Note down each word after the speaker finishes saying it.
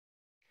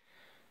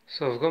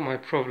So I've got my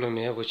problem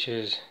here, which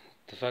is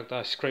the fact that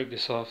I scraped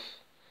this off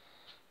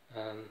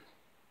and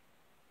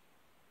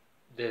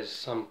there's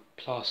some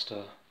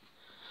plaster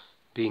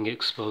being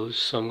exposed,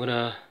 so I'm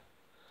gonna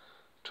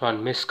try and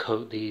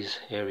miscoat these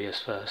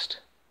areas first,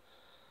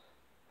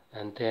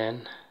 and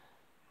then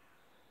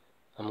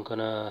I'm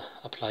gonna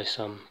apply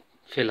some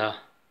filler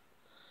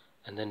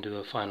and then do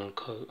a final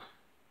coat.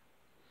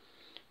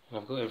 And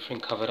I've got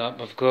everything covered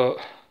up. I've got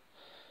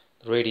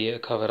the radiator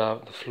covered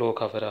up, the floor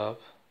covered up,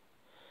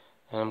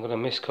 and I'm gonna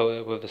miscoat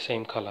it with the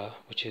same color,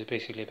 which is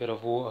basically a bit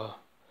of water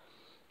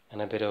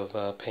and a bit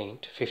of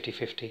paint,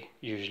 50-50,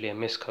 usually a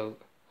miscoat.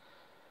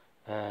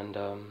 And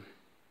I'm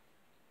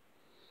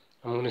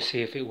going to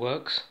see if it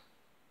works,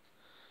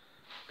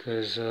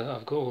 because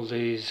I've got all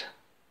these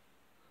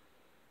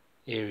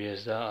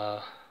areas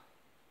that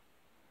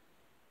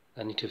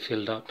need to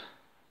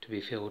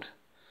be filled,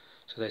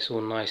 so that's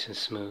all nice and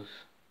smooth.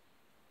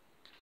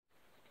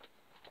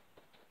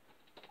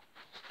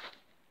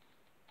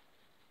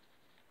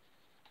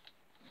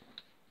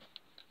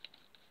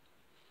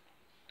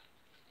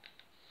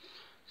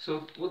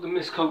 So what the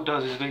mist coat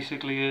does is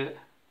basically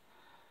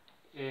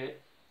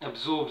it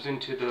absorbs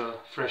into the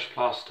fresh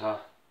plaster,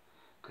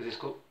 because it's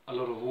got a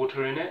lot of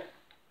water in it,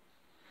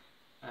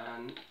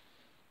 and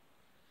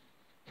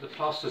the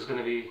plaster is going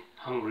to be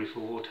hungry for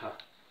water.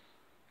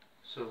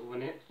 So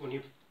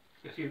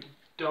if you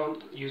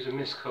don't use a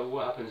mist coat,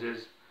 what happens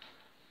is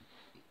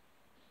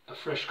a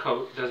fresh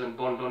coat doesn't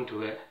bond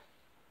onto it.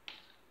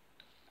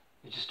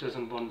 It just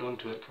doesn't bond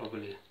onto it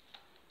properly,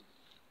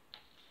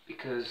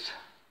 because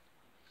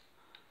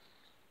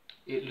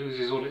it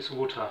loses all its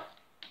water.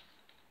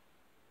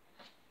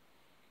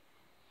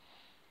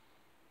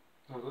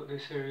 I've got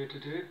this area to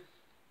do.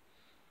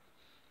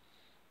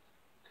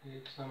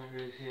 Okay, some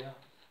areas here,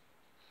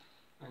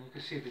 and you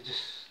can see that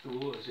the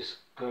water is just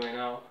going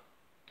out.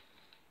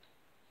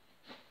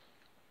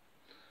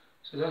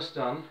 So that's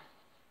done.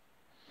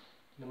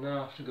 But now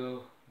I have to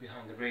go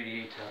behind the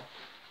radiator.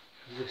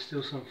 There's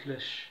still some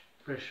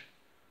fresh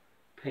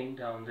paint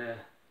down there.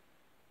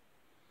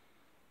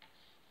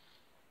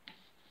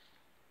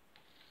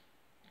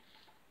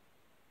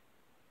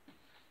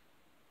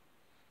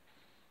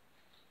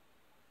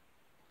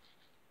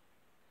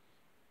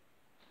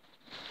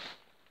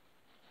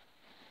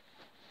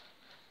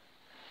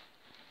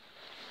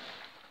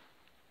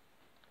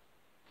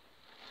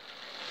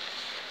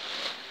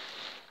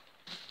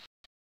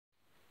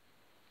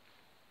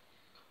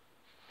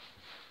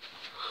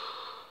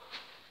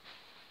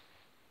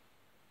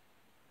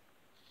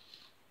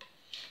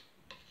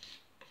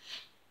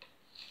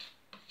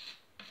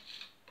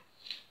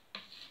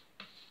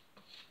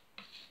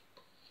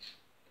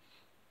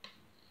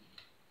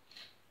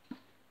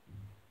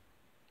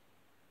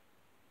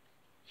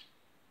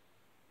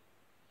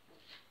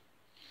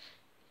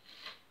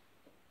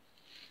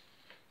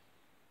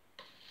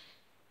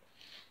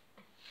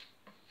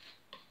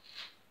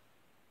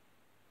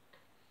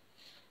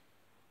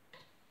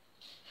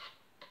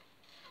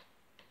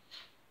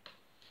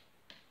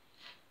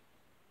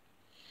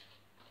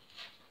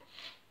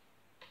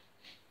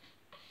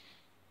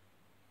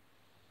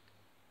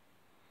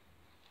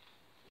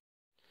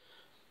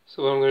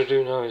 So what I'm going to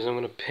do now is I'm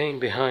going to paint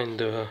behind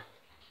the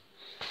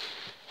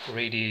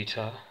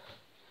radiator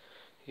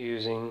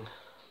using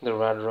the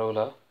rad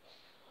roller,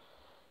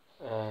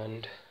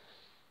 and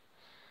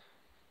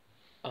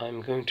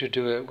I'm going to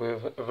do it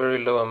with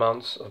very low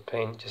amounts of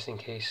paint, just in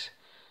case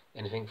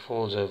anything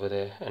falls over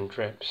there and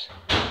drips.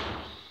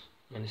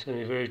 And it's going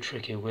to be very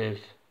tricky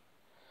with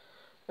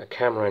a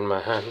camera in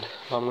my hand,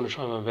 but I'm going to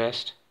try my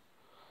best.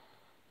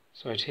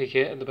 So I take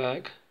it at the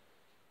back,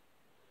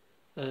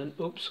 and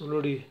oops,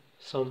 already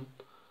some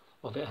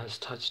of it has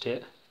touched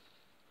it,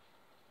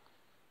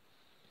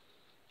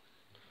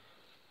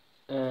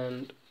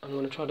 and I'm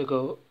going to try to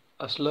go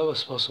as low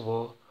as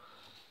possible,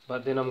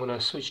 but then I'm going to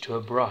switch to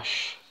a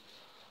brush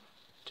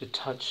to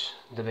touch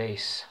the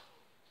base.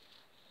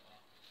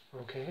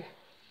 Okay,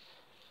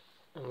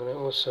 I'm going to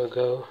also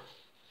go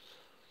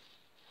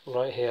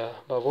right here,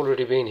 but I've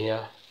already been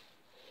here.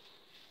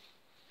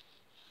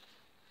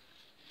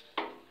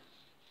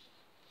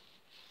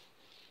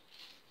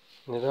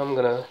 And then I'm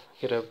going to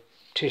get a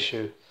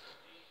tissue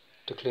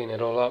to clean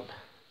it all up.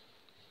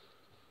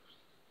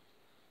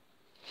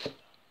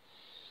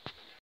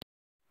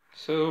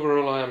 So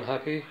overall I am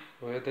happy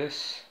with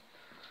this,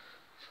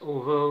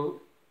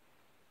 although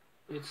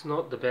it's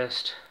not the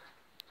best,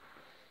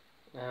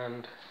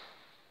 and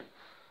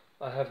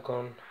I have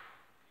gone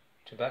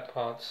to back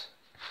parts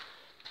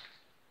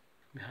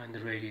behind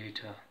the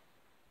radiator,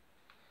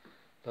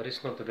 but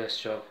it's not the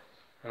best job,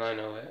 and I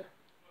know it.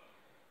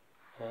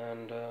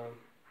 And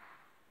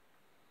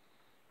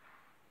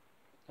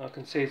I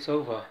can say it's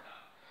over.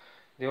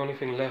 The only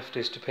thing left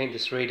is to paint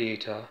this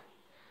radiator,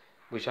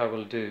 which I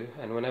will do,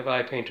 and whenever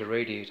I paint a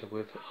radiator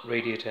with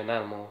radiator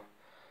enamel,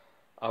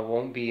 I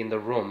won't be in the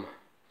room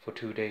for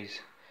 2 days.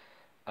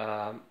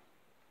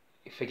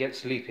 If it gets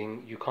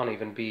sleeping, you can't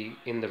even be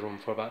in the room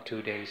for about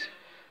 2 days.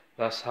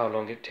 That's how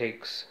long it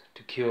takes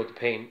to cure the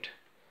paint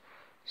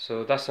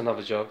So that's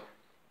another job.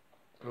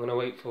 I'm going to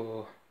wait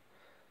for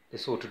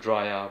this all to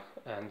dry up,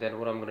 and then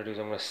what I'm going to do is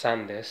I'm going to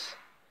sand this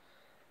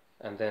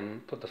and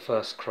then put the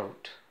first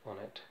coat on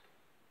it.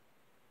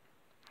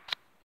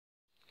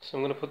 So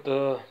I'm going to put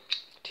the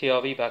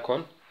TRV back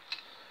on,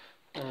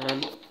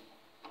 and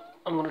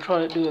I'm going to try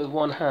to do it with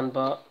one hand,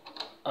 but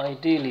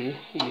ideally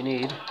you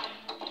need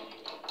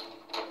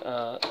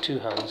 2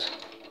 hands.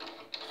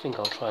 I think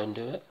I'll try and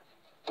do it.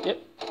 Yep,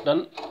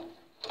 done.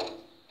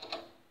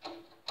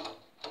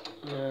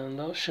 And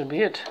that should be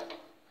it.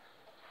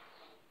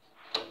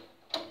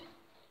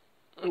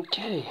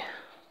 Okay.